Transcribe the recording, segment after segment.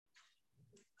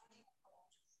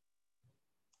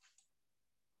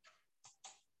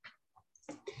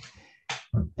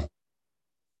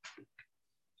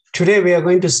Today we are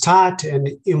going to start an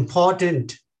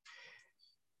important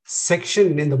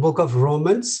section in the book of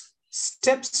Romans,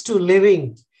 Steps to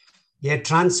Living a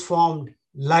Transformed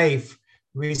Life.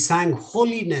 We sang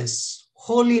holiness.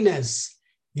 Holiness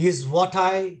is what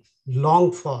I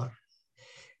long for.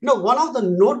 One of the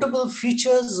notable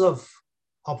features of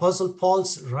Apostle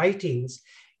Paul's writings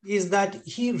is that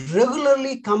he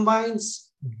regularly combines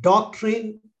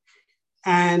doctrine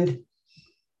and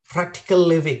practical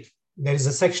living. There is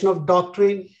a section of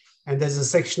doctrine and there's a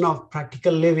section of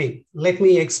practical living. Let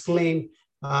me explain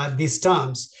these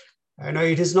terms.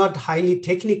 It is not highly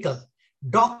technical.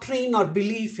 Doctrine or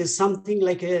belief is something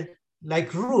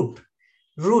like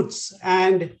roots.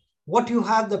 And what you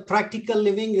have, the practical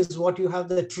living, is what you have,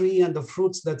 the tree and the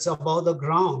fruits that's above the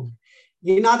ground.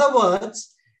 In other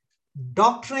words,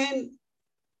 doctrine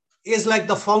is like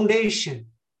the foundation.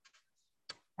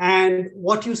 And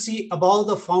what you see above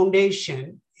the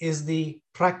foundation is the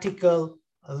practical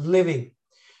living.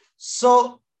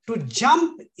 So to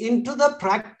jump into the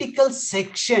practical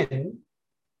section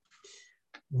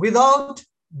without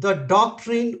the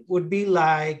doctrine would be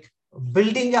like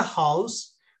building a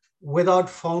house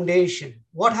without foundation.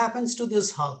 What happens to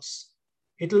this house?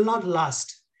 It will not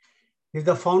last. If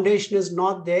the foundation is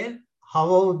not there,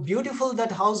 however beautiful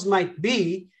that house might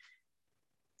be,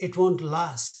 it won't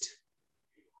last.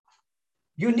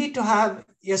 You need to have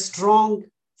a strong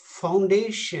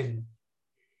foundation.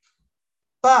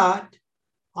 But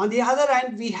on the other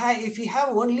hand, if we have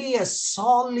only a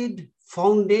solid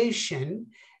foundation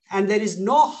and there is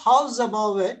no house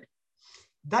above it,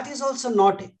 that is also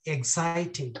not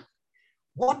exciting.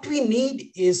 What we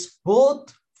need is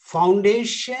both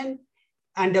foundation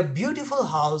and a beautiful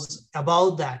house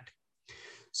above that.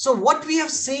 So what we have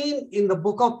seen in the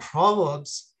book of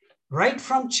Proverbs, right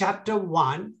from chapter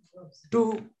 1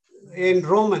 to in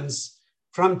Romans,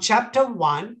 from chapter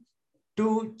 1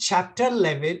 to chapter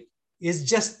 11 is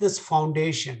just this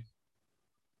foundation.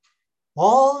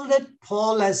 All that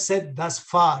Paul has said thus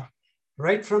far,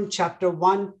 right from chapter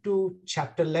 1 to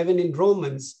chapter 11 in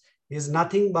Romans, is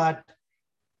nothing but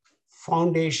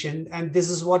foundation. And this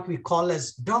is what we call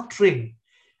as doctrine.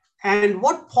 And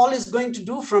what Paul is going to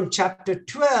do from chapter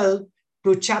 12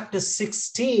 to chapter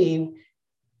 16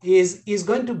 is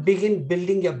going to begin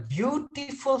building a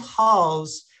beautiful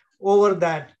house over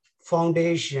that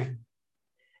foundation.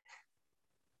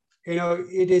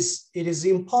 It is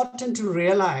important to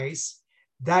realize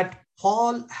that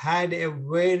Paul had a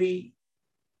very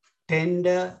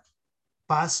tender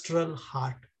pastoral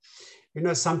heart.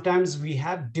 Sometimes we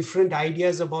have different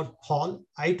ideas about Paul.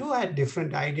 I too had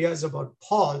different ideas about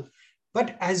Paul.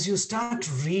 But as you start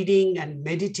reading and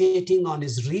meditating on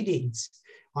his readings,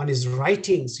 on his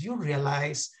writings, you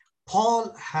realize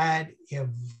Paul had a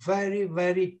very,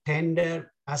 very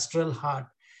tender pastoral heart.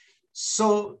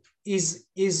 So his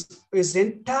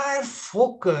entire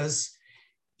focus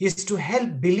is to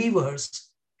help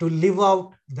believers to live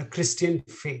out the Christian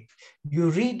faith. You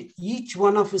read each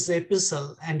one of his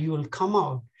epistles and you will come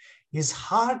out. His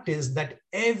heart is that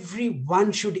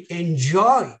everyone should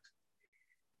enjoy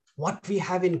what we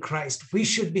have in Christ. We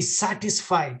should be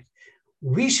satisfied.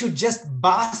 We should just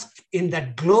bask in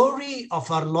that glory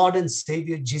of our Lord and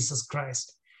Savior, Jesus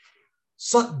Christ.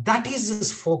 So that is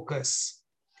his focus.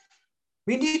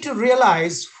 We need to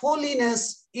realize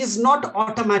holiness is not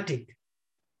automatic.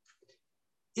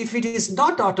 If it is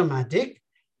not automatic,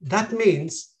 that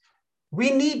means we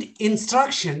need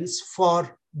instructions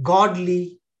for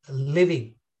godly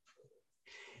living.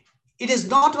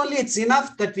 It's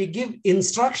enough that we give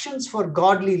instructions for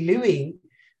godly living.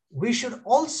 We should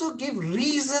also give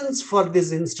reasons for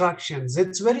these instructions.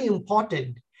 It's very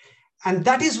important. And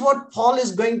that is what Paul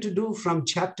is going to do from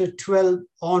chapter 12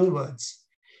 onwards.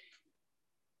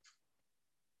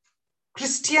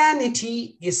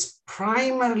 Christianity is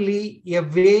primarily a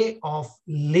way of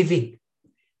living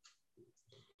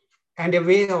and a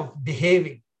way of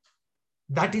behaving.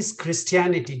 That is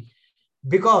Christianity.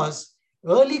 Because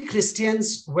early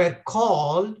Christians were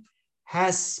called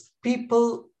as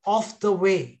people of the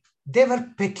way. They were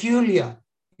peculiar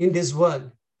in this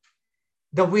world,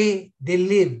 the way they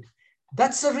lived.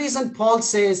 That's the reason Paul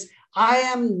says, I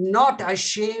am not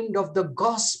ashamed of the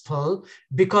gospel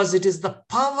because it is the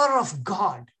power of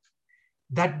God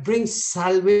that brings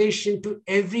salvation to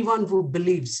everyone who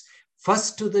believes,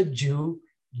 first to the Jew,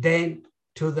 then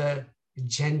to the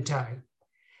Gentile.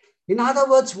 In other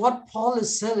words, what Paul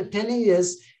is telling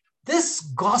is this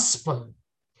gospel,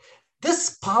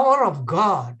 this power of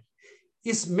God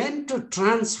is meant to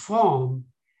transform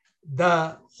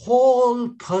the whole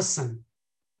person,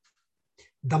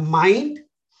 the mind,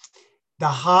 the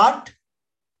heart,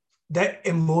 the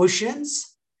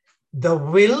emotions, the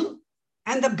will,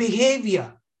 and the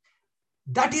behavior.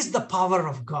 That is the power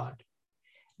of God.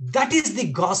 That is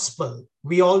the gospel.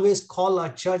 We always call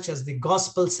our church as the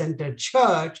gospel-centered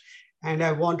church. And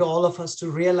I want all of us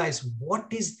to realize, what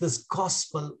is this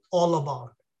gospel all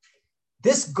about?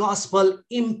 This gospel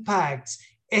impacts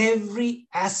every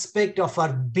aspect of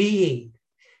our being,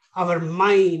 our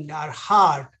mind, our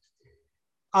heart,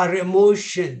 our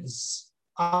emotions,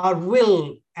 our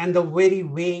will, and the very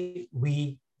way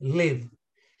we live.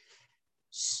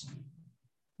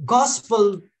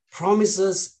 Gospel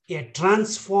promises a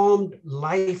transformed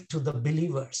life to the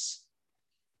believers.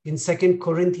 In 2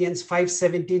 Corinthians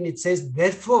 5:17, it says,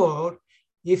 therefore,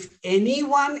 if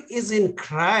anyone is in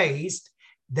Christ,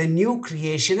 the new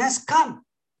creation has come.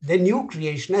 The new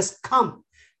creation has come.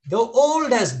 The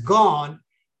old has gone.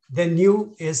 The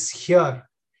new is here.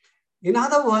 In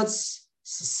other words,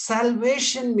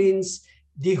 salvation means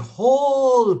the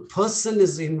whole person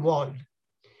is involved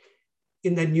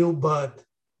in the new birth.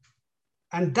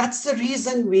 And that's the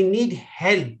reason we need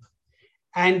help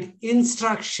and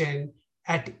instruction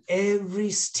at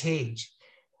every stage.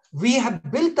 We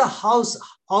have built a house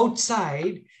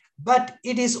outside, but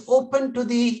it is open to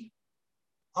the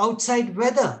outside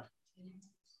weather.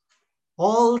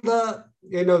 All the,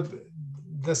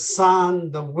 the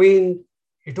sun, the wind,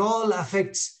 it all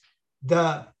affects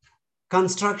the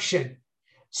construction.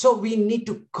 So we need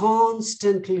to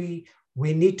constantly,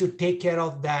 we need to take care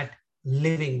of that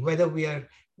living, whether we are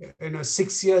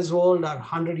 6 years old or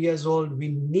 100 years old, we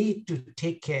need to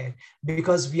take care,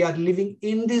 because we are living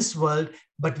in this world,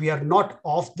 but we are not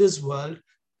of this world.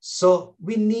 So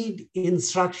we need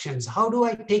instructions. How do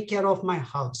I take care of my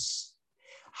house?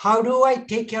 How do I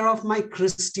take care of my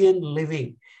Christian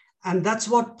living? And that's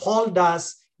what Paul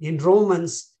does in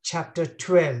Romans chapter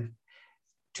 12.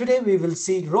 Today we will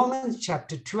see Romans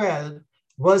chapter 12,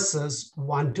 verses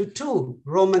 1 to 2.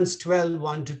 Romans 12,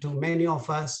 1 to 2. Many of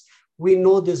us, we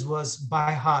know this verse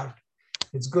by heart.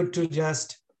 It's good to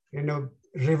just,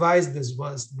 revise this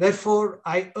verse. Therefore,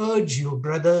 I urge you,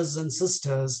 brothers and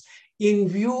sisters, in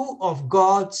view of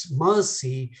God's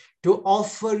mercy, to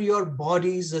offer your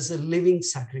bodies as a living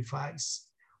sacrifice,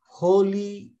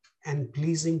 holy and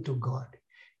pleasing to God.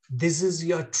 This is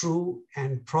your true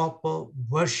and proper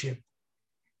worship.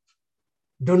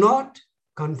 Do not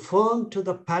conform to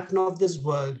the pattern of this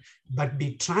world, but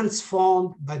be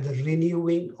transformed by the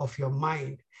renewing of your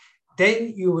mind.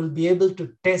 Then you will be able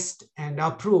to test and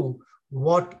approve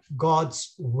what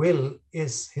God's will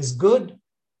is, his good,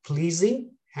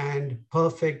 pleasing, and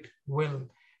perfect will.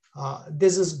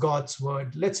 This is God's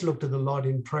word. Let's look to the Lord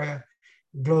in prayer.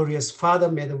 Glorious Father,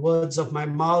 may the words of my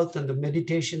mouth and the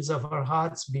meditations of our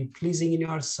hearts be pleasing in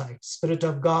your sight. Spirit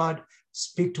of God,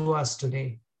 speak to us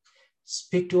today.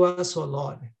 Speak to us, O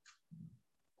Lord.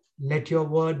 Let your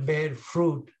word bear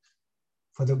fruit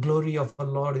for the glory of our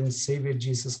Lord and Savior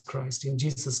Jesus Christ. In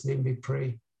Jesus' name we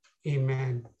pray.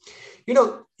 Amen.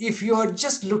 If you are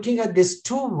just looking at these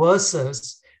two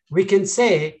verses, we can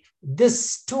say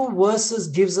this two verses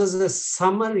gives us a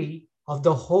summary of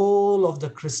the whole of the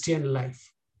Christian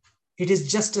life. It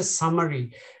is just a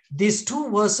summary. These two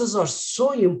verses are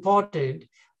so important.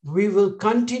 We will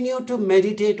continue to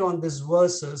meditate on these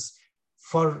verses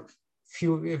for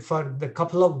the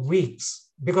couple of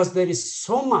weeks, because there is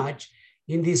so much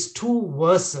in these two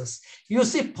verses. You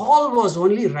see, Paul was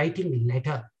only writing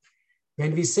letter.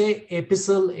 When we say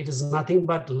epistle, it is nothing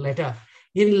but letter.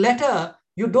 In letter,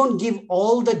 you don't give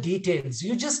all the details.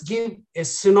 You just give a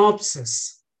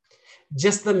synopsis,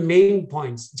 just the main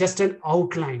points, just an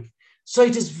outline. So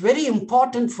it is very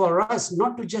important for us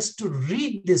not to just to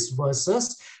read these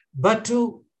verses, but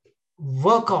to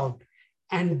work out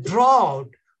and draw out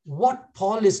what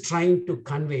Paul is trying to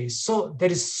convey. So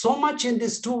there is so much in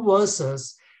these two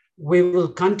verses. We will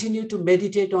continue to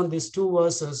meditate on these two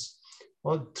verses,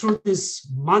 or through this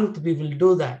month we will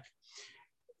do that.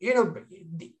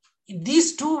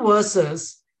 These two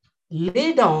verses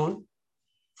lay down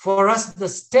for us the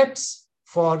steps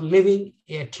for living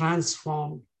a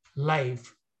transformed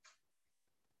life.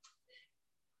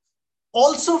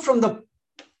 Also, from the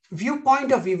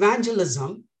viewpoint of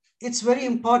evangelism, it's very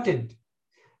important.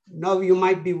 Now you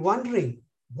might be wondering,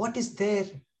 what is there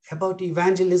about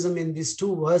evangelism in these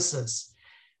two verses?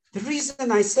 The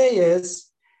reason I say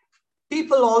is,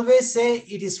 people always say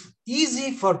it is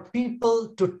easy for people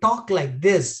to talk like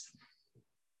this,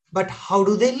 but how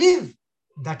do they live?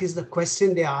 That is the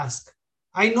question they ask.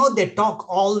 I know they talk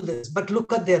all this, but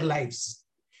look at their lives.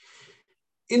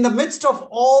 In the midst of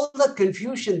all the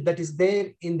confusion that is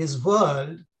there in this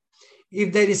world,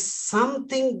 if there is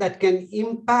something that can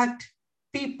impact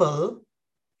people,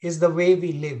 is the way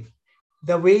we live,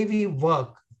 the way we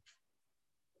work.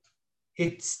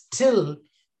 It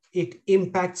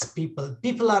impacts people.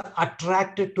 People are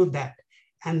attracted to that.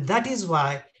 And that is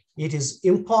why it is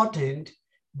important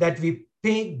that we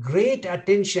pay great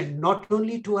attention not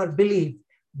only to our belief,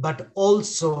 but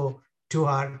also to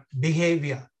our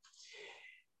behavior.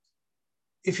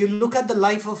 If you look at the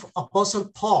life of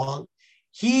Apostle Paul,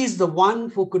 he is the one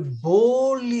who could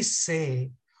boldly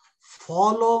say,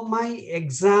 follow my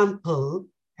example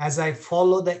as I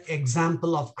follow the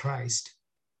example of Christ.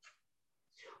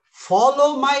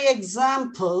 Follow my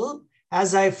example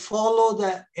as I follow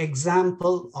the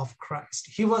example of Christ.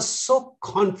 He was so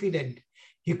confident.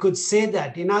 He could say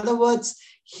that. In other words,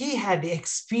 he had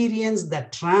experienced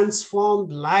that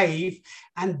transformed life,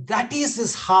 and that is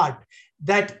his heart,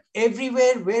 that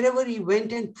everywhere, wherever he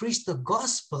went and preached the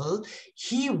gospel,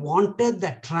 he wanted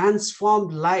that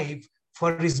transformed life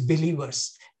for his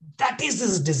believers. That is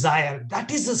his desire.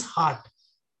 That is his heart.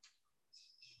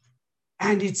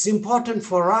 And it's important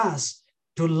for us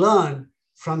to learn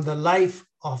from the life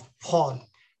of Paul.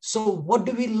 So what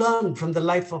do we learn from the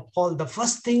life of Paul? The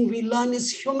first thing we learn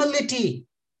is humility.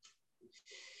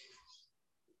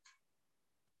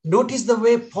 Notice the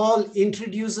way Paul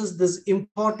introduces these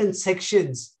important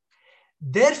sections.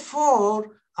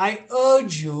 Therefore, I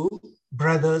urge you,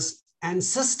 brothers and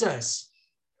sisters.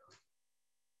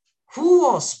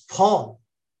 Who was Paul?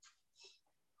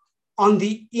 On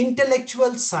the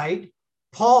intellectual side,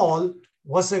 Paul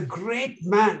was a great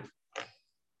man,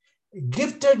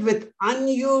 gifted with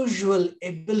unusual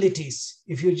abilities.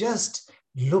 If you just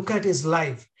look at his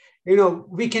life,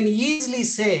 we can easily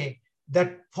say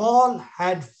that Paul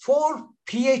had 4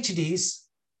 PhDs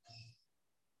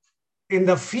in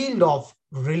the field of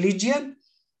religion,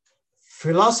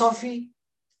 philosophy,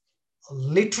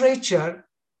 literature,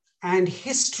 and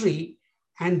history,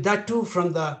 and that too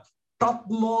from the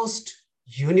topmost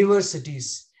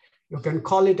universities. You can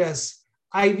call it as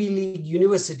Ivy League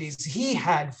universities. He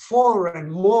had 4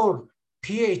 and more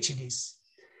PhDs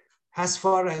as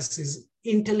far as his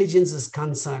intelligence is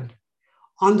concerned.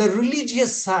 On the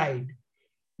religious side,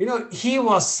 he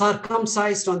was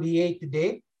circumcised on the 8th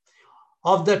day,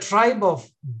 of the tribe of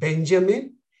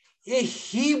Benjamin, a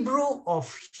Hebrew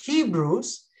of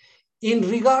Hebrews, in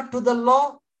regard to the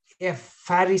law, a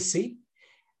Pharisee.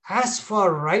 As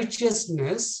for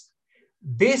righteousness,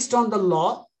 based on the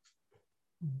law,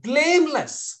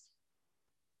 blameless.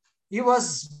 He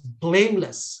was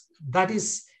blameless. That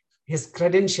is his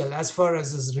credential as far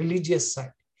as his religious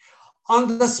side.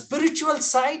 On the spiritual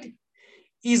side,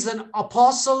 is an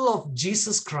apostle of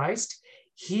Jesus Christ.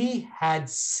 He had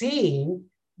seen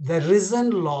the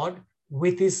risen Lord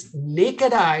with his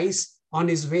naked eyes on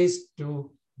his way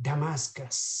to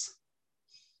Damascus.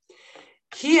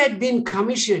 He had been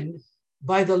commissioned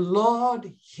by the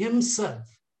Lord himself,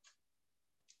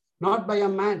 not by a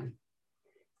man.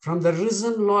 From the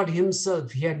risen Lord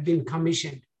himself, he had been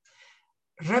commissioned.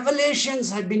 Revelations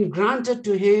had been granted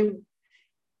to him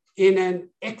in an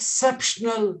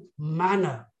exceptional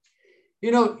manner.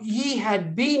 He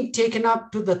had been taken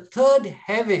up to the 3rd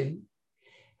heaven,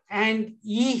 and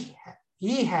he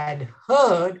had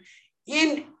heard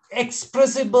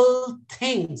inexpressible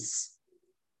things.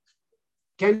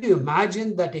 Can you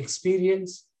imagine that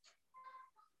experience?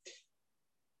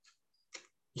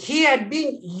 He had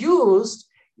been used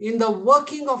in the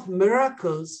working of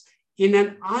miracles in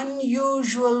an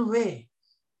unusual way.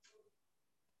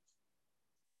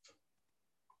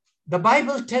 The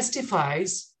Bible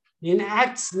testifies in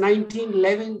Acts 19,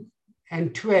 11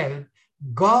 and 12,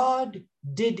 God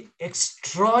did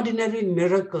extraordinary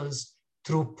miracles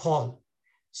through Paul,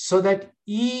 so that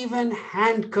even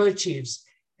handkerchiefs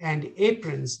and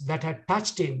aprons that had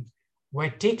touched him were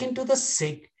taken to the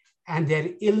sick, and their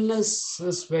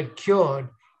illnesses were cured,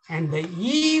 and the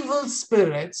evil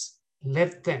spirits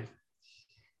left them.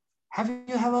 Have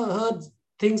you ever heard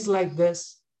things like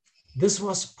this? This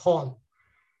was Paul.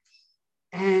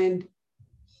 And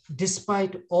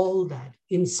despite all that,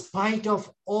 in spite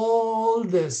of all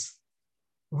this,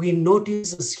 we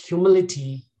notice his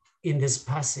humility in this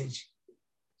passage.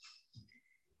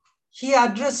 He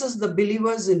addresses the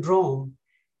believers in Rome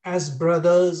as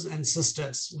brothers and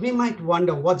sisters. We might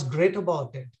wonder what's great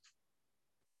about it.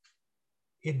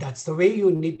 That's the way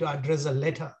you need to address a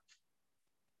letter.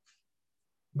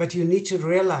 But you need to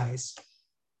realize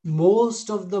most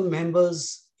of the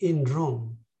members in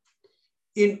Rome,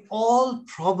 in all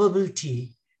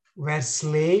probability, were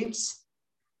slaves,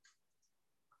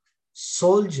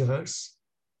 soldiers,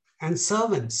 and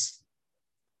servants.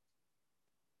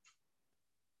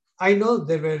 I know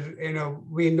there were,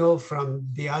 we know from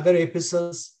the other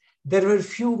epistles There were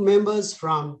few members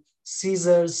from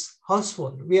Caesar's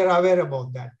household. We are aware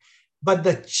about that. But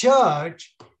the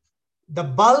church, the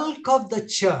bulk of the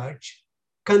church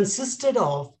consisted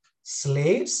of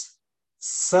slaves,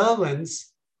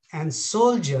 servants, and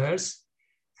soldiers.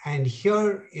 And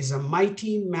here is a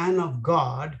mighty man of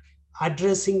God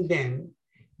addressing them.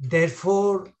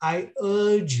 Therefore, I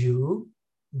urge you,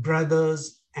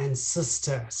 brothers and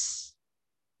sisters.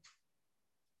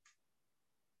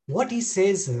 What he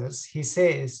says is, he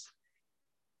says,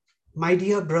 my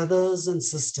dear brothers and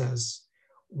sisters,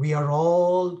 we are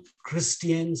all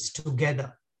Christians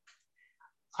together.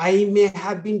 I may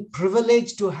have been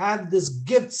privileged to have these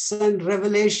gifts and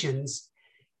revelations,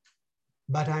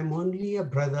 but I'm only a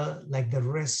brother like the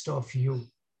rest of you.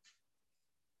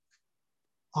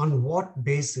 On what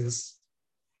basis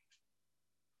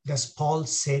does Paul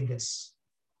say this?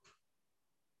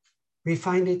 We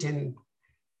find it in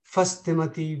 1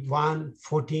 Timothy 1,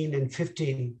 14 and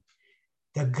 15.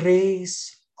 The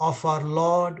grace of our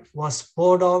Lord was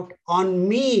poured out on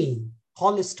me.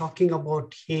 Paul is talking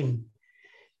about him.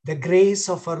 The grace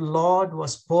of our Lord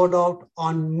was poured out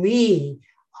on me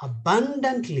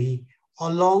abundantly,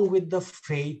 along with the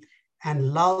faith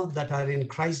and love that are in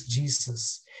Christ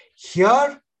Jesus.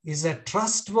 Here is a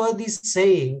trustworthy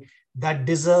saying that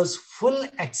deserves full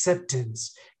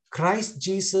acceptance. Christ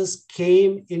Jesus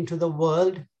came into the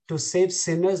world to save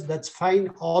sinners. That's fine.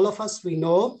 All of us, we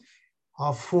know,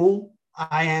 of whom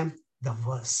I am the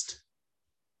worst.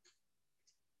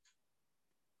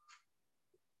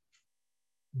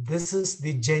 This is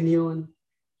the genuine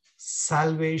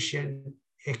salvation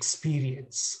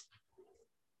experience.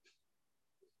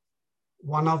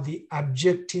 One of the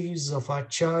objectives of our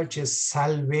church is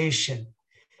salvation.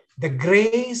 The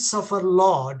grace of our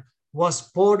Lord was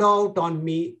poured out on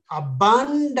me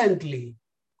abundantly,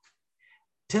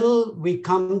 till we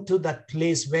come to that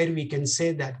place where we can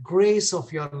say that grace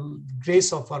of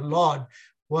our Lord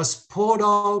was poured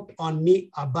out on me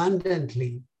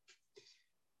abundantly.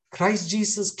 Christ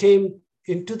Jesus came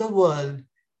into the world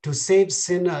to save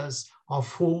sinners,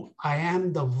 of whom I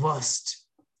am the worst.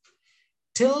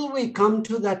 Till we come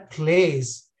to that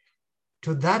place,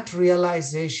 to that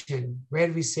realization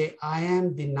where we say, I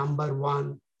am the number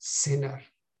one sinner.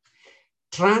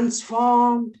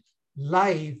 Transformed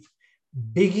life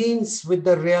begins with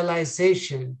the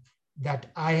realization that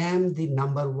I am the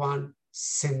number one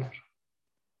sinner.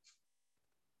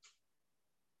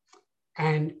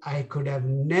 And I could have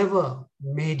never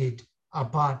made it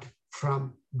apart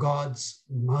from God's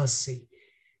mercy.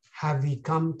 Have we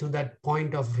come to that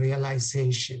point of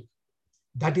realization?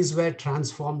 That is where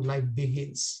transformed life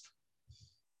begins.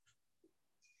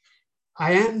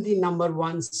 I am the number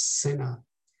one sinner,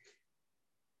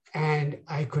 and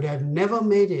I could have never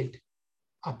made it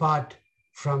apart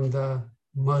from the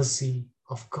mercy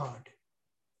of God.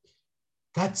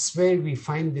 That's where we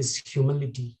find this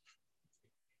humility.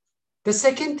 The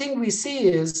second thing we see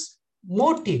is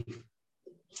motive.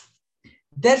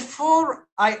 Therefore,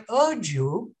 I urge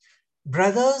you,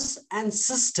 brothers and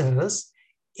sisters,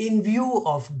 in view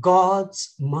of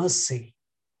God's mercy.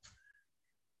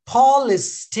 Paul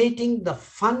is stating the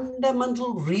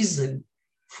fundamental reason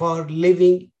for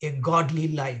living a godly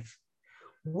life.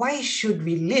 Why should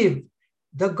we live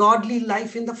the godly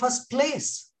life in the first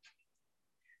place?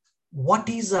 What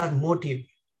is our motive?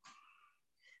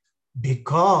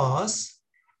 Because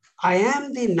I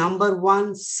am the number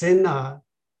one sinner,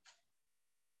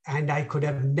 and I could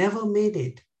have never made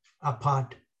it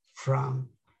apart from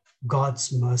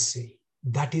God's mercy.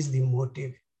 That is the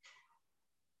motive.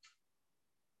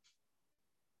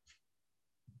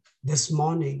 This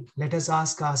morning, let us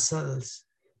ask ourselves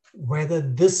whether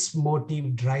this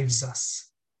motive drives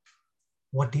us.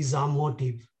 What is our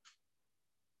motive?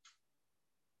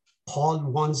 Paul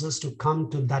wants us to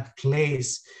come to that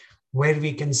place where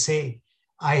we can say,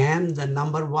 I am the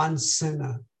number one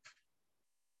sinner,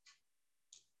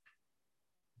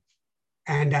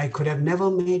 and I could have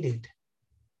never made it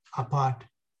apart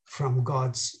from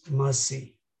God's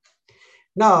mercy.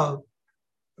 Now,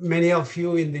 many of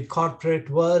you in the corporate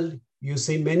world, you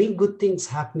see many good things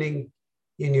happening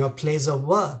in your place of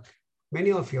work.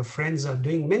 Many of your friends are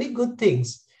doing many good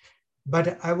things.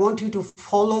 But I want you to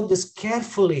follow this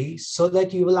carefully so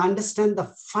that you will understand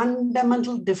the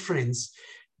fundamental difference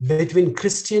between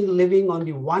Christian living on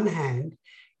the one hand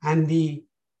and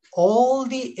all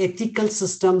the ethical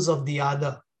systems of the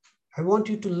other. I want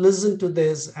you to listen to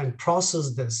this and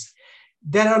process this.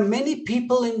 There are many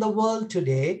people in the world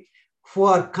today who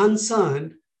are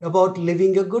concerned about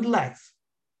living a good life.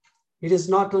 It is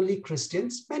not only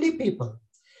Christians, many people.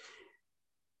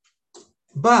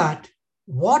 But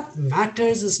what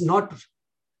matters is not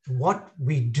what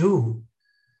we do.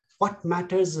 What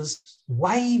matters is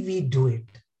why we do it.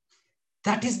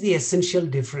 That is the essential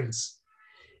difference.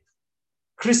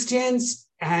 Christians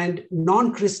and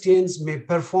non-Christians may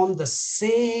perform the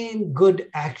same good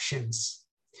actions.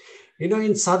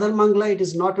 In Southern Mangla, it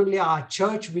is not only our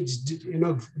church which,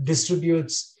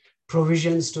 distributes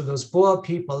provisions to those poor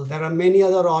people. There are many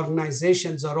other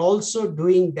organizations are also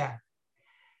doing that.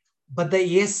 But the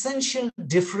essential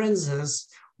difference is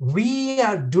we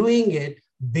are doing it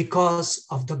because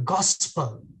of the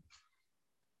gospel.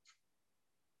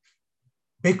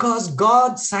 Because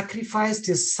God sacrificed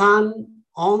his son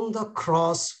on the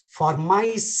cross for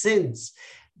my sins.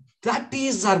 That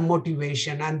is our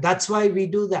motivation, and that's why we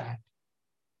do that.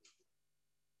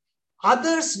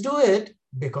 Others do it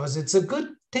because it's a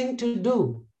good thing to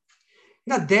do.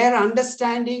 Their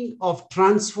understanding of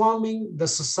transforming the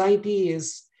society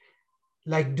is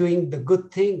like doing the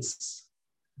good things,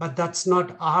 but that's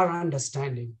not our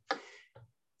understanding.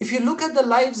 If you look at the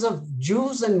lives of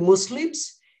Jews and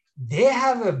Muslims, they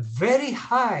have a very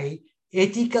high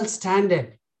ethical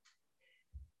standard.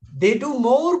 They do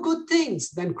more good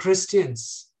things than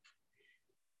Christians,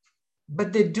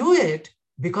 but they do it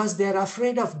because they're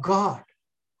afraid of God.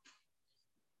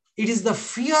 It is the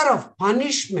fear of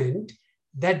punishment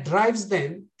that drives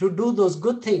them to do those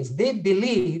good things. They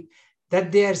believe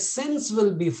that their sins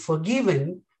will be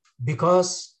forgiven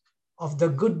because of the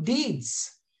good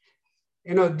deeds.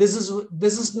 This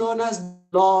is known as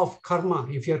law of karma.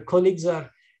 If your colleagues are,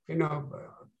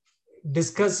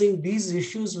 discussing these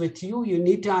issues with you, you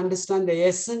need to understand the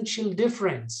essential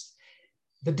difference,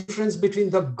 the difference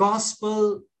between the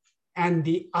gospel and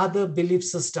the other belief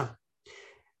system.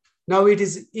 Now, it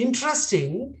is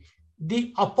interesting,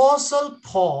 the Apostle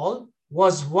Paul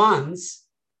was once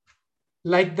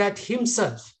like that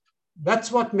himself.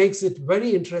 That's what makes it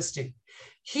very interesting.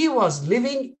 He was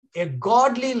living a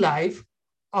godly life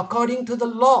according to the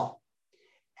law,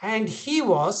 and he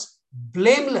was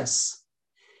blameless.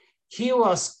 He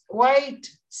was quite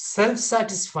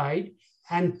self-satisfied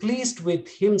and pleased with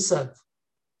himself.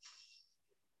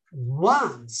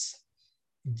 Once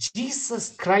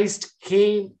Jesus Christ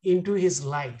came into his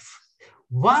life,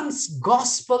 once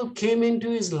gospel came into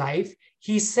his life,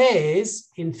 he says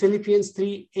in Philippians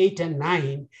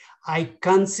 3:8-9, I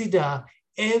consider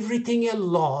everything a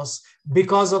loss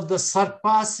because of the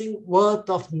surpassing worth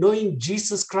of knowing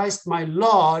Jesus Christ, my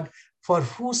Lord, for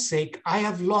whose sake I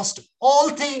have lost all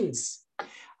things.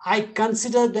 I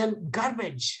consider them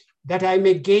garbage that I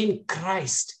may gain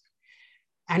Christ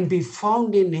and be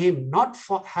found in him, not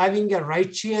for having a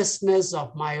righteousness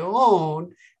of my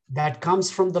own that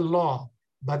comes from the law,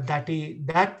 but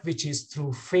that which is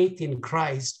through faith in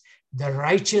Christ, the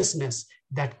righteousness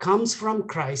that comes from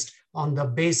Christ on the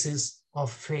basis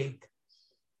of faith.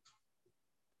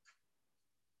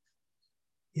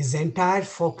 His entire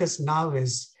focus now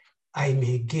is, I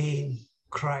may gain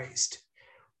Christ.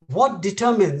 What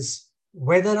determines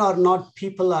whether or not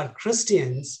people are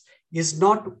Christians is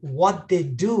not what they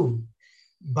do,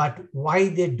 but why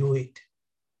they do it.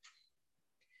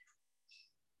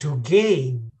 To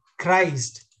gain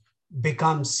Christ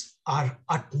becomes our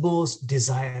utmost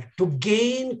desire. To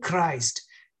gain Christ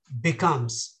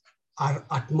becomes our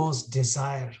utmost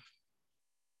desire.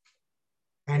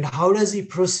 And how does he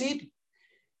proceed?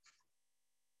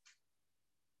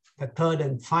 The third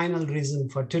and final reason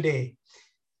for today,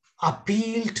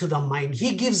 appeal to the mind.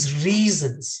 He gives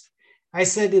reasons. I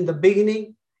said in the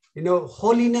beginning,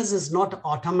 holiness is not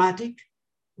automatic.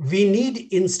 We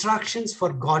need instructions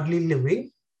for godly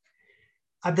living.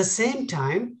 At the same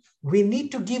time, we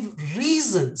need to give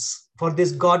reasons for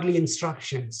these godly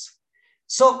instructions.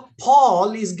 So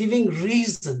Paul is giving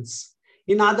reasons.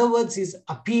 In other words, he's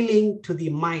appealing to the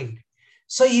mind.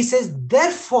 So he says,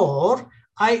 therefore,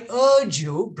 I urge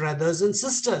you, brothers and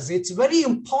sisters, it's very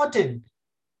important.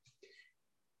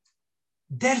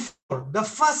 Therefore, the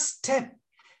first step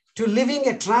to living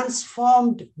a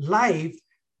transformed life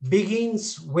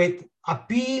begins with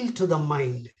appeal to the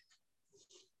mind.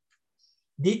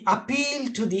 The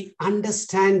appeal to the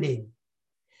understanding.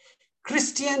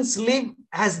 Christians live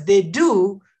as they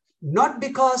do, not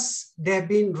because they've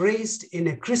been raised in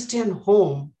a Christian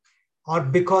home or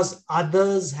because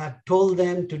others have told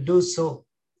them to do so.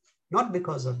 Not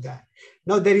because of that.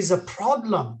 Now, there is a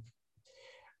problem.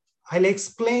 I'll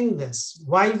explain this,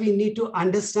 why we need to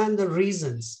understand the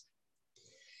reasons.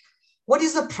 What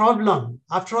is the problem?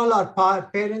 After all, our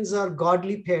parents are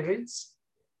godly parents.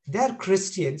 They're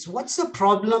Christians. What's the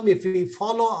problem if we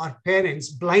follow our parents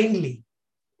blindly?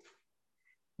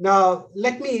 Now,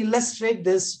 let me illustrate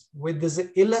this with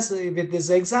this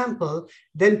example.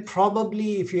 Then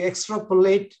probably if you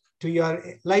extrapolate to your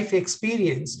life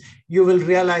experience, you will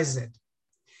realize it.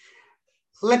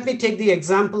 Let me take the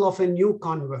example of a new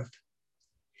convert.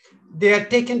 They are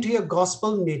taken to a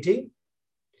gospel meeting.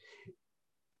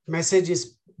 Message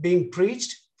is being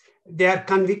preached. They are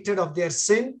convicted of their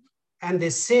sin and they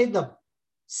say the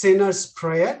sinner's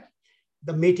prayer.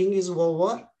 The meeting is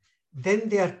over. Then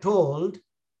they are told,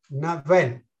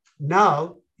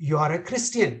 now you are a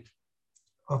Christian.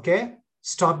 Okay?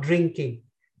 Stop drinking,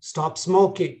 stop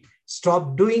smoking,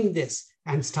 stop doing this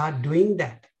and start doing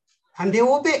that. And they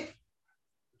obey.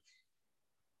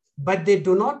 But they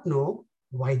do not know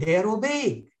why they are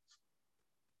obeying.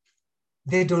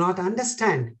 They do not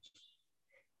understand.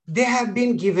 They have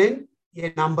been given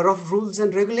a number of rules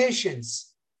and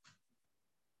regulations.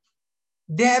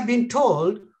 They have been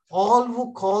told all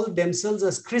who call themselves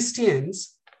as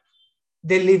Christians,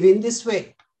 they live in this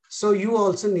way. So you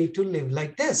also need to live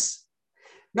like this.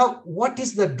 Now, what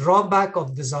is the drawback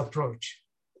of this approach?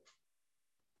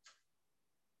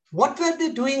 What were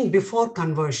they doing before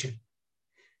conversion?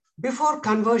 Before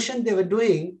conversion, they were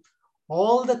doing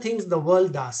all the things the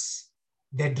world does.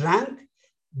 They drank,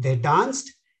 they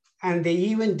danced, and they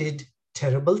even did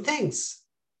terrible things.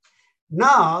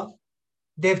 Now,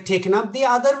 they've taken up the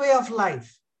other way of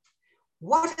life.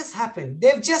 What has happened?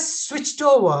 They've just switched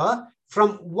over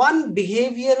from one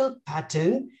behavioral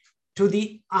pattern to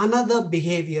the another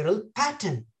behavioral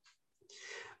pattern.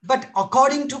 But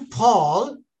according to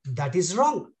Paul, that is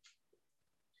wrong.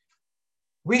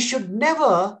 We should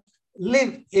never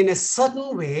live in a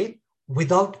certain way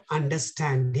without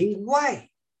understanding why.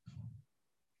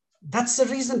 That's the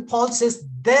reason Paul says,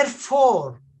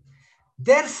 therefore,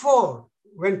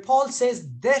 when Paul says,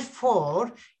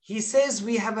 therefore, he says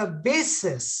we have a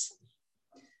basis.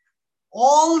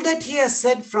 All that he has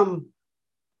said from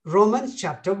Romans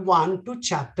chapter 1 to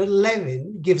chapter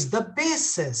 11 gives the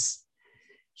basis.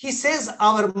 He says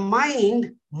our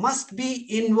mind must be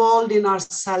involved in our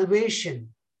salvation.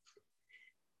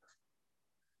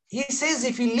 He says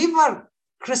if we live our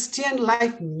Christian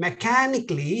life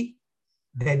mechanically,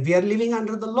 then we are living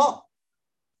under the law.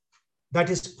 That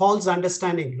is Paul's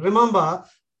understanding. Remember,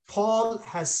 Paul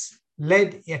has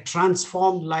led a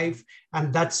transformed life,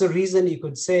 and that's the reason he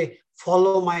could say,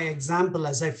 follow my example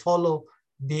as I follow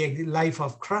the life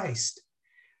of Christ.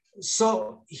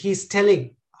 So he's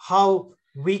telling how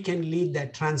we can lead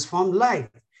that transformed life.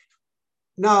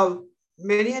 Now,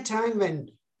 many a time when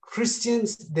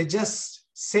Christians, they just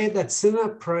say that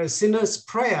sinner's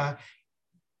prayer,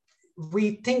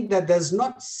 we think that there's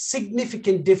not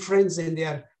significant difference in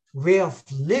their way of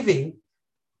living.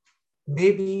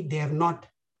 Maybe they have not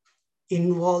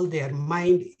involved their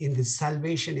mind in the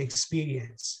salvation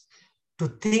experience, to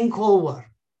think over,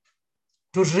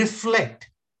 to reflect,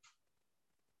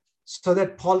 so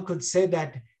that Paul could say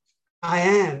that I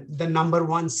am the number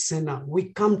one sinner.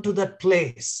 We come to that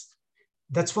place.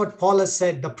 That's what Paul has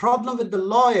said. The problem with the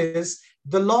law is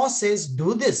the law says,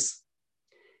 do this.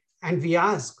 And we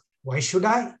ask, why should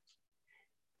I?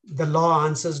 The law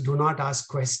answers, do not ask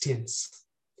questions.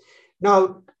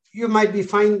 Now, you might be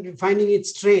finding it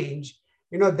strange.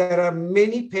 There are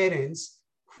many parents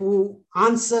who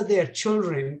answer their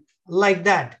children like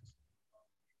that.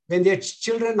 When their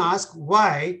children ask,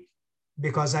 why?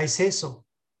 Because I say so.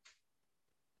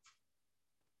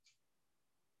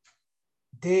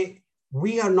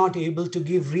 We are not able to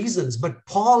give reasons, but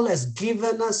Paul has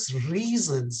given us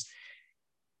reasons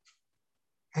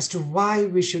as to why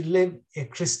we should live a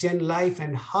Christian life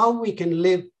and how we can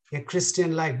live a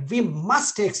Christian life. We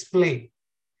must explain.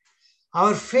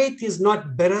 Our faith is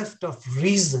not bereft of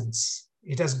reasons.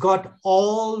 It has got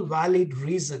all valid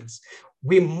reasons.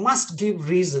 We must give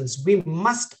reasons. We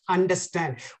must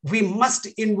understand. We must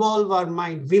involve our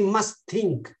mind. We must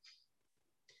think.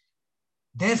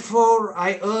 Therefore,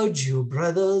 I urge you,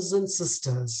 brothers and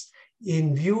sisters,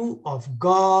 in view of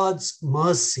God's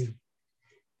mercy,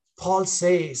 Paul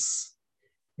says,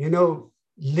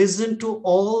 listen to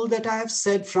all that I have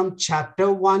said from chapter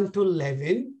 1 to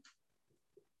 11.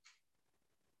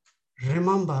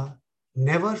 Remember,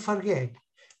 never forget,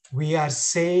 we are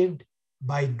saved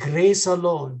by grace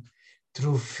alone,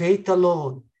 through faith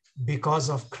alone, because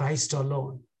of Christ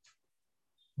alone.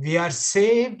 We are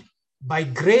saved by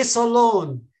grace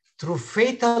alone, through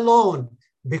faith alone,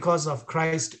 because of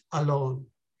Christ alone.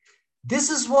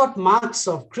 This is what marks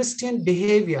of Christian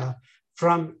behavior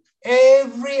from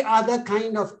every other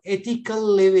kind of ethical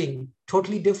living,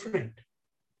 totally different.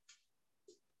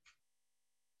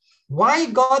 Why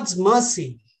God's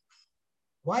mercy?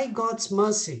 Why God's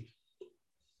mercy?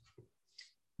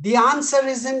 The answer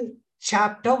is in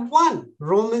chapter 1,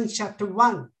 Romans chapter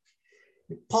 1.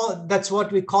 Paul, that's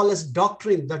what we call as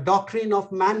doctrine, the doctrine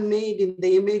of man made in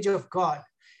the image of God.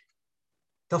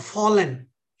 The fallen,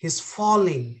 his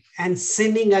falling and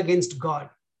sinning against God.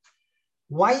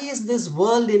 Why is this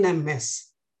world in a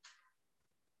mess?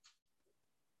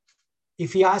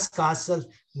 If we ask ourselves,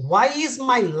 why is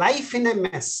my life in a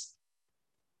mess?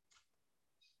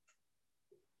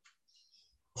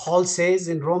 Paul says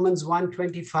in Romans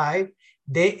 1:25,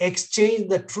 they exchanged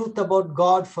the truth about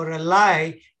God for a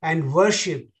lie and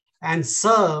worshiped and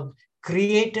served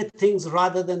created things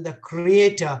rather than the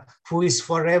Creator who is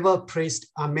forever praised.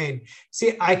 Amen.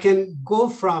 See, I can go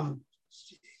through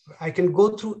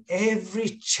every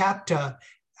chapter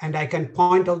and I can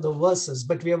point out the verses,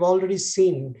 but we have already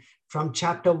seen from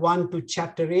chapter 1 to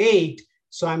chapter 8,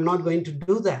 so I'm not going to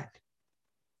do that.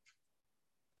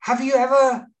 Have you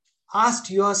ever asked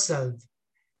yourself,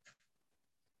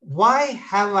 why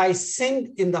have I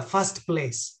sinned in the first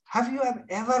place? Have you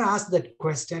ever asked that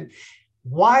question?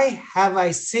 Why have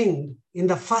I sinned in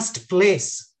the first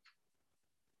place?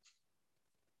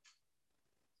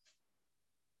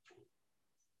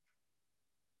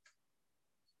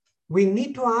 We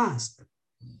need to ask.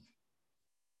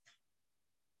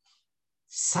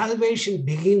 Salvation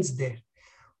begins there.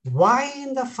 Why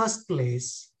in the first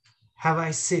place have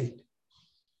I sinned?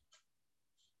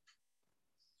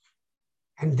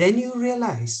 And then you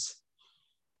realize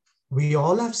we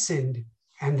all have sinned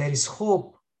and there is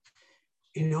hope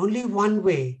in only one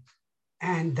way,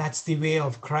 and that's the way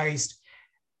of Christ.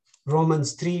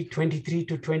 Romans 3:23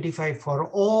 to 25, for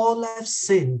all have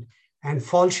sinned and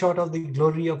fall short of the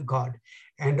glory of God,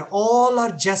 and all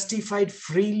are justified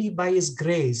freely by his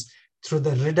grace through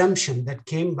the redemption that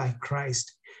came by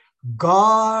Christ.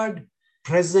 God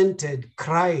presented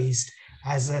Christ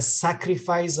as a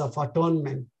sacrifice of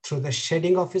atonement through the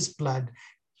shedding of his blood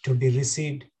to be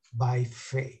received by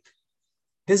faith.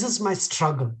 This is my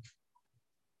struggle.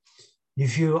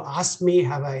 If you ask me,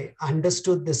 have I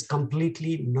understood this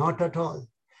completely? Not at all.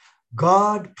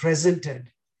 God presented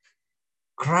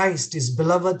Christ, his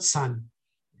beloved Son,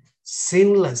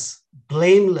 sinless,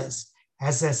 blameless,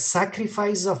 as a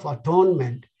sacrifice of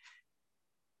atonement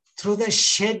through the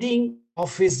shedding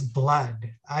of his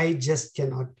blood. I just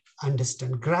cannot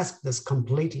grasp this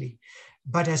completely.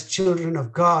 But as children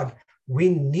of God, we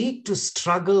need to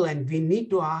struggle and we need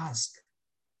to ask.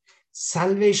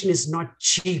 Salvation is not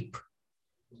cheap.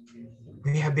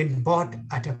 We have been bought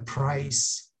at a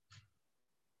price.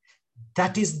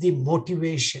 That is the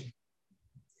motivation.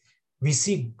 We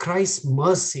see Christ's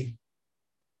mercy.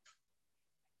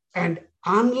 And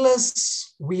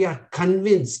unless we are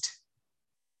convinced,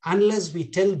 unless we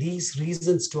tell these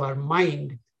reasons to our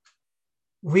mind,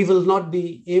 we will not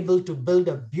be able to build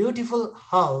a beautiful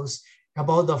house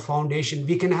above the foundation.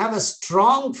 We can have a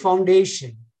strong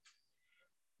foundation.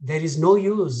 There is no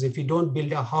use if you don't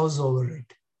build a house over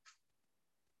it.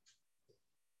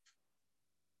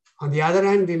 On the other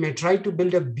hand, we may try to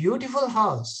build a beautiful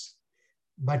house,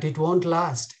 but it won't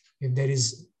last if there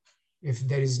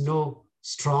is no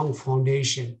strong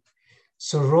foundation.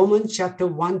 So Romans chapter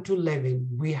 1 to 11,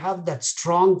 we have that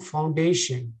strong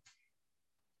foundation.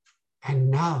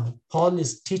 And now Paul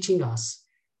is teaching us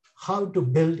how to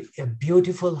build a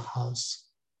beautiful house.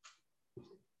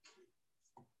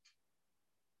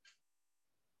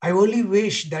 I only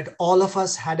wish that all of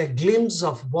us had a glimpse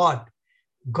of what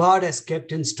God has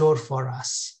kept in store for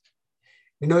us.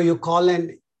 You know, you call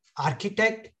an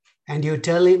architect and you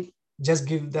tell him, just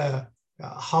give the,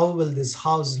 how will this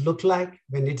house look like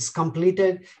when it's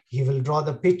completed? He will draw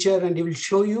the picture and he will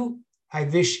show you. I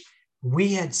wish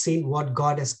we had seen what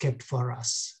God has kept for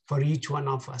us, for each one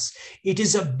of us. It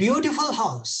is a beautiful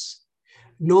house.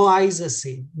 No eyes have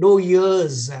seen, no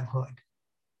ears have heard.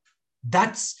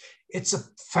 It's a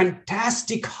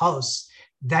fantastic house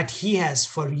that he has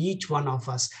for each one of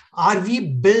us. Are we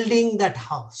building that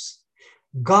house?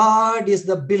 God is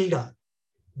the builder,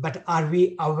 but are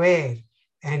we aware?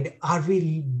 And are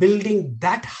we building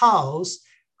that house?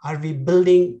 Are we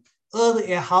building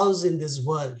a house in this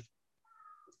world?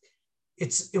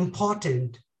 It's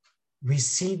important we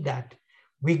see that.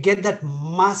 We get that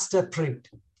master print,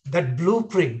 that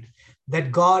blueprint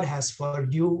that God has for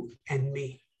you and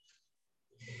me.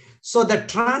 So the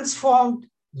transformed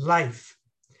life,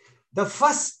 the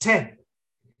first step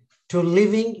to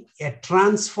living a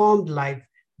transformed life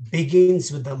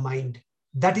begins with the mind.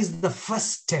 That is the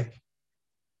first step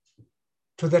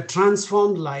to the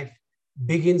transformed life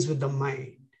begins with the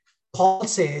mind. Paul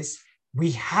says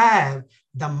we have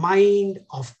the mind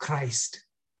of Christ.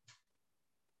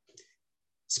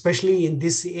 Especially in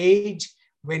this age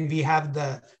when we have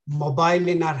the mobile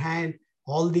in our hand,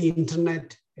 all the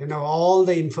internet, all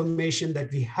the information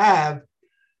that we have,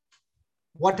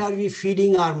 what are we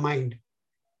feeding our mind?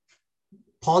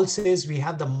 Paul says we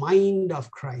have the mind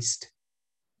of Christ.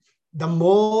 The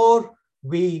more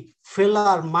we fill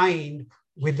our mind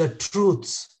with the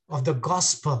truths of the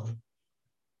gospel,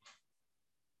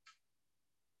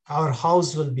 our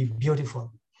house will be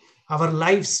beautiful. Our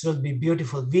lives will be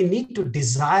beautiful. We need to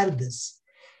desire this.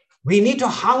 We need to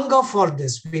hunger for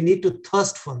this. We need to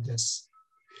thirst for this.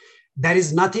 There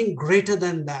is nothing greater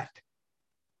than that.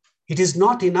 It is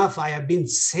not enough. I have been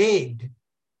saved.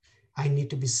 I need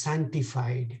to be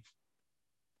sanctified.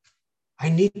 I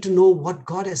need to know what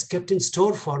God has kept in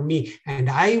store for me. And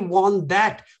I want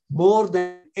that more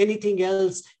than anything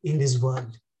else in this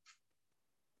world.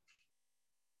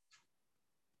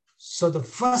 So the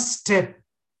first step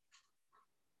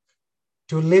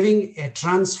to living a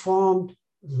transformed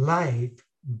life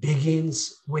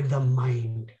begins with the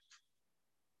mind.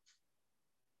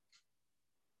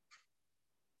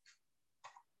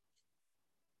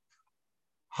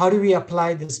 How do we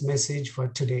apply this message for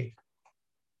today?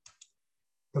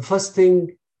 The first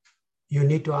thing you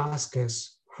need to ask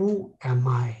is, who am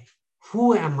I?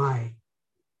 Who am I?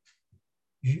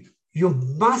 You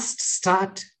must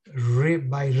start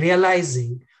by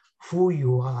realizing who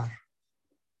you are.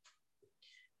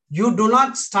 You do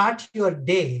not start your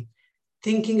day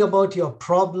thinking about your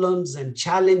problems and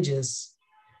challenges.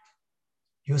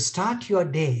 You start your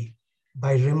day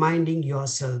by reminding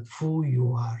yourself who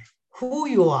you are. Who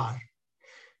you are.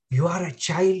 You are a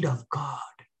child of God.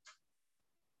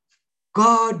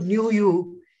 God knew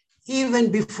you even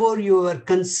before you were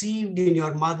conceived in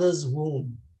your mother's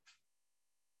womb.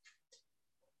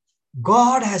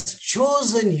 God has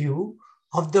chosen you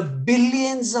of the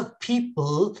billions of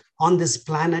people on this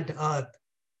planet Earth.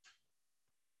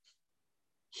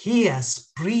 He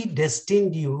has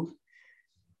predestined you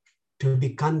to be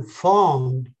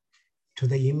conformed to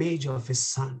the image of his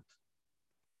Son.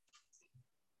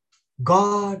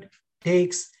 God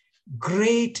takes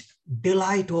great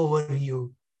delight over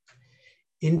you.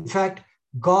 In fact,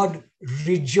 God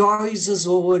rejoices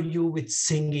over you with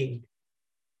singing.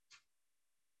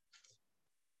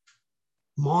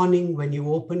 Morning, when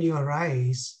you open your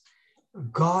eyes,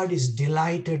 God is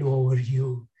delighted over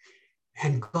you,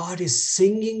 and God is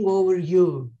singing over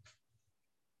you.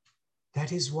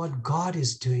 That is what God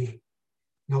is doing.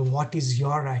 Now, what is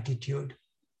your attitude?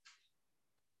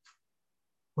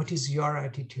 What is your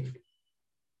attitude?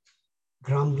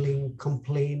 Grumbling,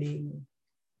 complaining,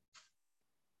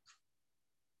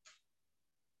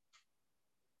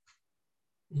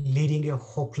 leading a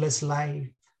hopeless life.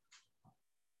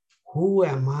 Who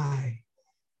am I?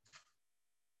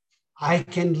 I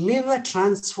can live a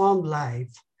transformed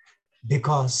life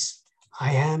because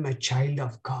I am a child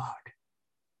of God.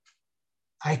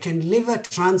 I can live a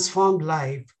transformed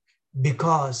life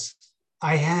because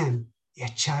I am a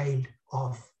child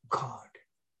of God.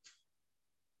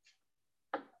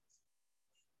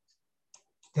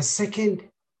 The second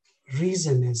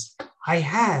reason is I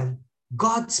have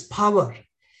God's power.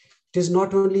 It is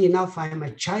not only enough I am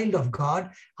a child of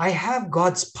God, I have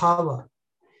God's power.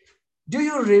 Do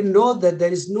you know that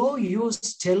there is no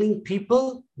use telling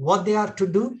people what they are to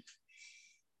do?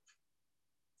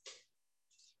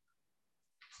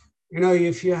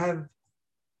 If you have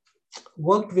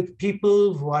worked with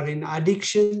people who are in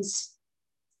addictions,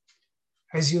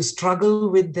 as you struggle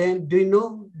with them, do you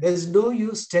know there's no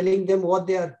use telling them what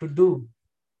they are to do?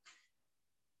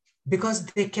 Because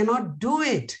they cannot do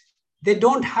it. They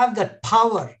don't have that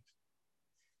power.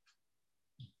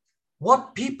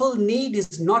 What people need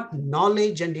is not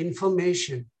knowledge and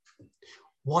information.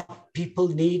 What people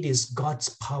need is God's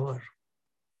power.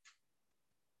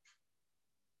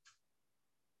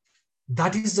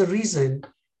 That is the reason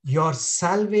your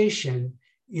salvation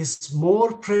is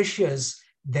more precious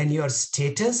than your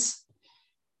status,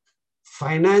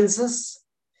 finances,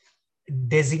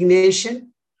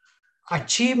 designation,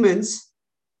 achievements,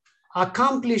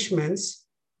 accomplishments,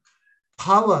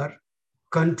 power,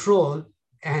 control,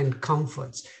 and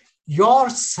comforts. Your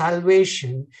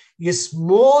salvation is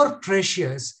more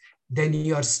precious than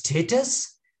your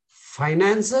status,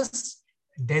 finances,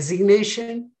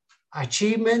 designation,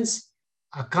 achievements,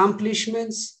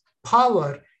 accomplishments,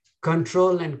 power,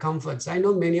 control, and comforts. I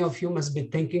know many of you must be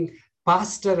thinking,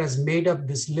 Pastor has made up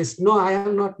this list. No, I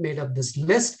have not made up this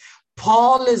list.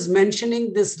 Paul is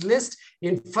mentioning this list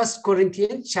in 1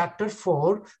 Corinthians chapter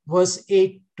 4, verse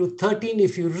 8 to 13.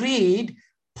 If you read,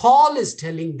 Paul is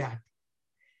telling that.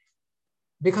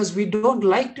 Because we don't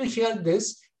like to hear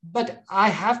this, But I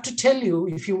have to tell you,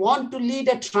 if you want to lead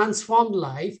a transformed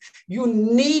life, you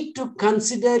need to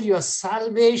consider your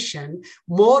salvation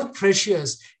more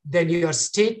precious than your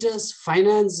status,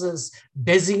 finances,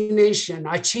 designation,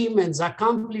 achievements,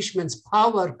 accomplishments,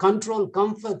 power, control,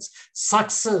 comforts,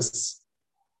 success.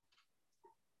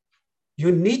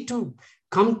 You need to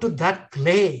come to that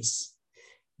place.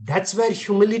 That's where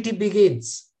humility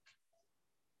begins.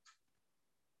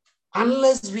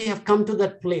 Unless we have come to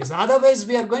that place. Otherwise,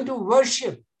 we are going to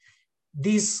worship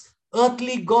these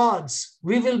earthly gods.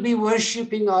 We will be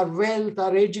worshiping our wealth,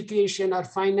 our education, our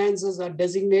finances, our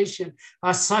designation,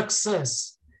 our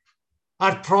success,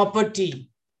 our property.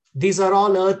 These are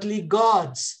all earthly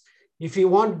gods. If you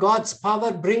want God's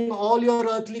power, bring all your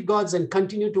earthly gods and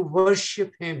continue to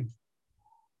worship Him.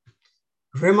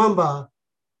 Remember,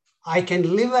 I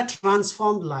can live a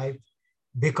transformed life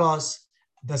because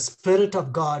the Spirit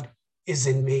of God is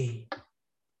in me.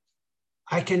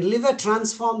 I can live a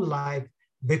transformed life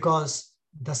because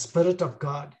the Spirit of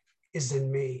God is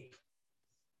in me.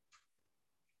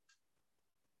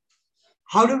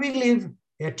 How do we live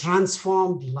a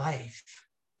transformed life?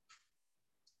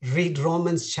 Read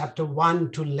Romans chapter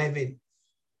 1 to 11.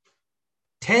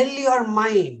 Tell your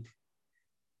mind,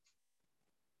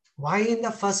 why in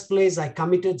the first place I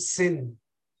committed sin?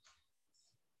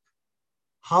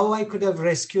 How I could have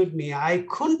rescued me? I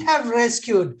couldn't have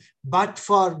rescued but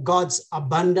for God's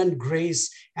abundant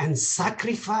grace and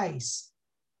sacrifice.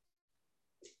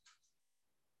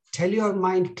 Tell your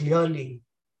mind clearly.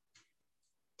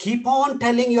 Keep on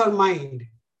telling your mind,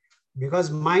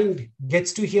 because mind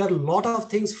gets to hear a lot of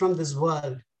things from this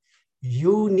world.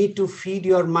 You need to feed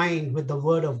your mind with the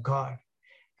word of God.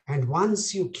 And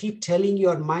once you keep telling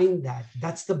your mind that,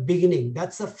 that's the beginning.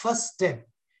 That's the first step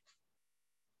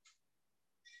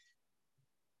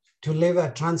to live a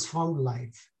transformed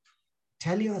life.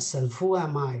 Tell yourself, who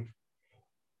am I?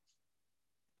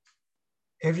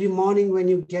 Every morning when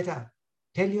you get up,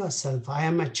 tell yourself, I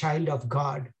am a child of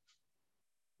God.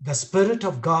 The Spirit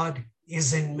of God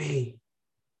is in me.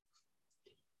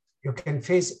 You can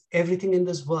face everything in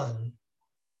this world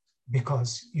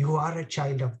because you are a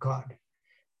child of God,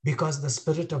 because the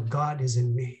Spirit of God is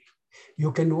in me.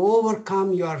 You can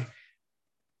overcome your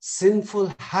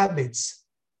sinful habits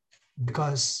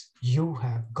because you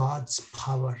have God's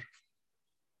power.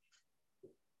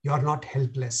 You are not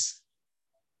helpless.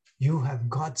 You have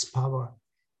God's power.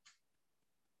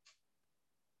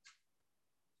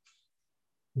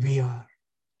 We are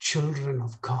children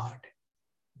of God.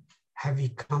 Have we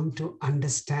come to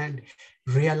understand,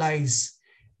 realize,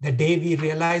 the day we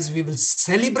realize we will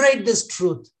celebrate this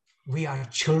truth, we are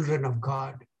children of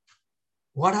God.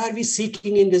 What are we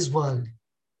seeking in this world?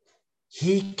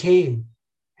 He came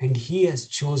and He has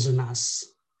chosen us.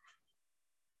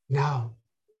 Now,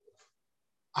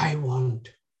 I want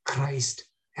Christ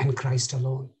and Christ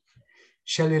alone.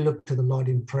 Shall we look to the Lord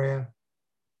in prayer?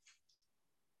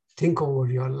 Think over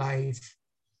your life.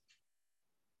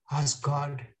 Ask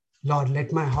God, Lord,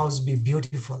 let my house be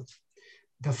beautiful.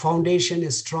 The foundation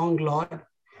is strong, Lord,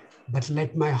 but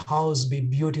let my house be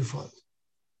beautiful.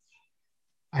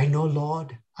 I know,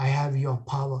 Lord, I have your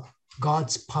power.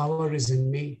 God's power is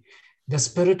in me. The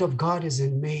Spirit of God is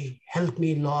in me. Help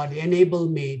me, Lord. Enable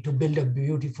me to build a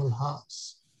beautiful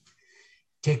house.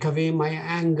 Take away my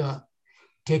anger.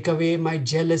 Take away my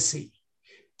jealousy.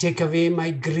 Take away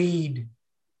my greed.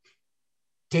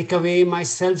 Take away my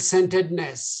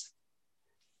self-centeredness.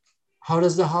 How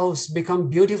does the house become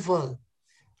beautiful?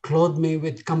 Clothe me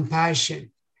with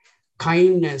compassion,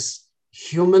 kindness,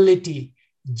 humility,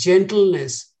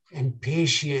 gentleness, and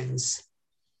patience.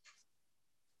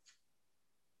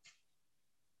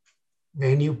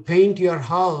 When you paint your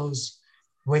house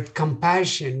with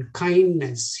compassion,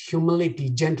 kindness, humility,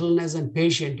 gentleness, and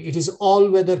patience, it is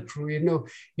all weather proof.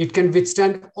 It can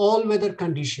withstand all weather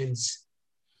conditions.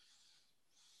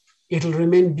 It'll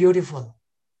remain beautiful.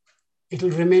 It'll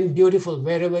remain beautiful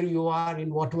wherever you are,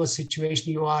 in whatever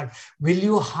situation you are. Will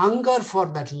you hunger for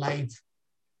that life?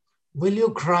 Will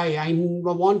you cry, I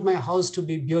want my house to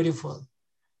be beautiful?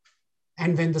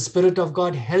 And when the Spirit of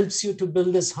God helps you to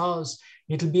build this house,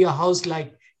 it'll be a house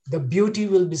like, the beauty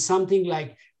will be something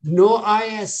like no eye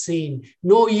has seen,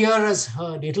 no ear has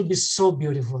heard. It'll be so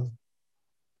beautiful.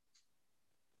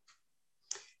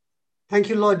 Thank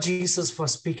you, Lord Jesus, for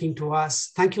speaking to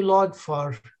us. Thank you, Lord,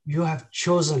 for you have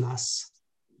chosen us.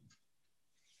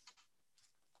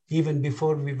 Even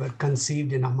before we were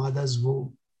conceived in our mother's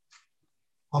womb,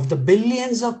 of the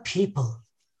billions of people,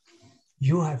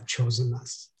 you have chosen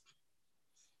us.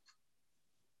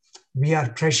 We are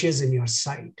precious in your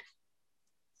sight.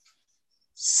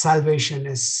 Salvation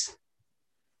is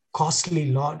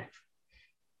costly, Lord.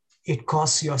 It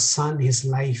costs your son his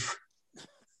life.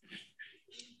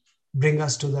 Bring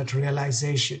us to that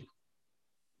realization.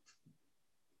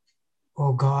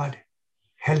 Oh God,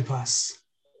 help us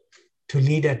to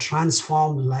lead a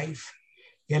transformed life,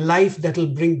 a life that will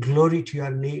bring glory to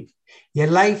your name, a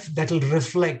life that will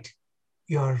reflect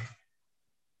your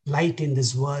light in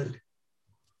this world,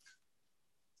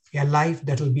 a life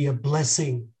that will be a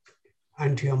blessing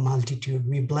unto your multitude.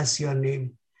 We bless your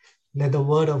name. Let the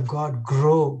word of God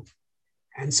grow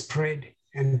and spread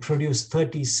and produce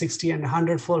 30, 60, and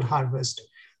 100-fold harvest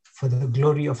for the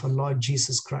glory of our Lord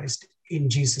Jesus Christ. In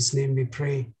Jesus' name we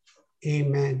pray.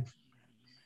 Amen.